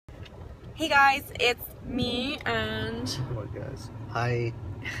Hey guys, it's me and... What guys? Hi.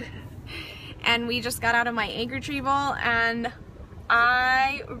 And we just got out of my egg retrieval and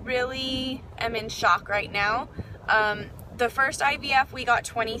I really am in shock right now. The first IVF we got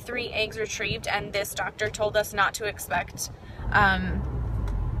 23 eggs retrieved and this doctor told us not to expect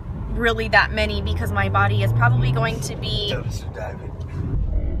really that many because my body is probably going to be... Dumpster diving.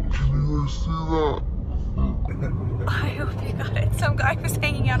 Can you guys see that? I hope you got it. Some guy was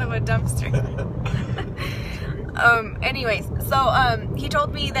hanging out of a dumpster. Anyways, so he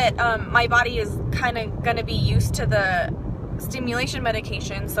told me that my body is kind of gonna be used to the stimulation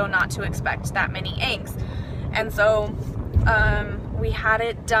medication, so not to expect that many eggs. And so we had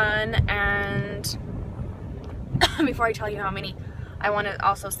it done, and before I tell you how many, I want to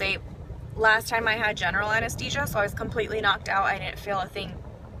also say last time I had general anesthesia, so I was completely knocked out. I didn't feel a thing.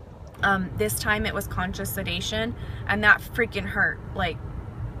 This time it was conscious sedation, and that freaking hurt. Like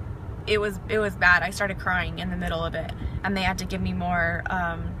it was bad. I started crying in the middle of it, and they had to give me more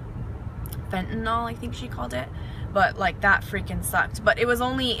fentanyl, I think she called it, but like that freaking sucked. But it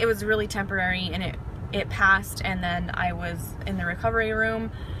was really temporary, and it passed, and then I was in the recovery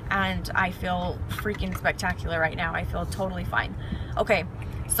room and I feel freaking spectacular right now. I feel totally fine. Okay,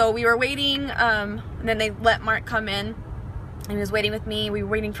 so we were waiting, and then they let Mark come in. And he was waiting with me. We were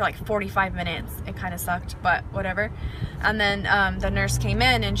waiting for like 45 minutes. It kind of sucked, but whatever. And then the nurse came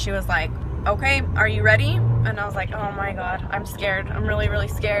in and she was like, okay, are you ready? And I was like, oh my God, I'm scared. I'm really, really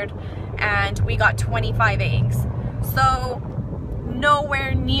scared. And we got 25 eggs. So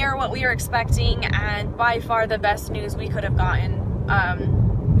nowhere near what we were expecting, and by far the best news we could have gotten.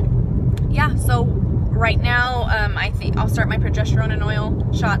 Yeah, so right now, I think I'll start my progesterone and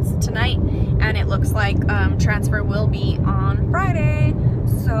oil shots tonight, and it looks like transfer will be on Friday,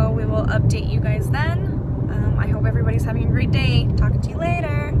 so we will update you guys then. I hope everybody's having a great day. Talk to you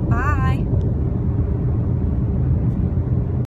later.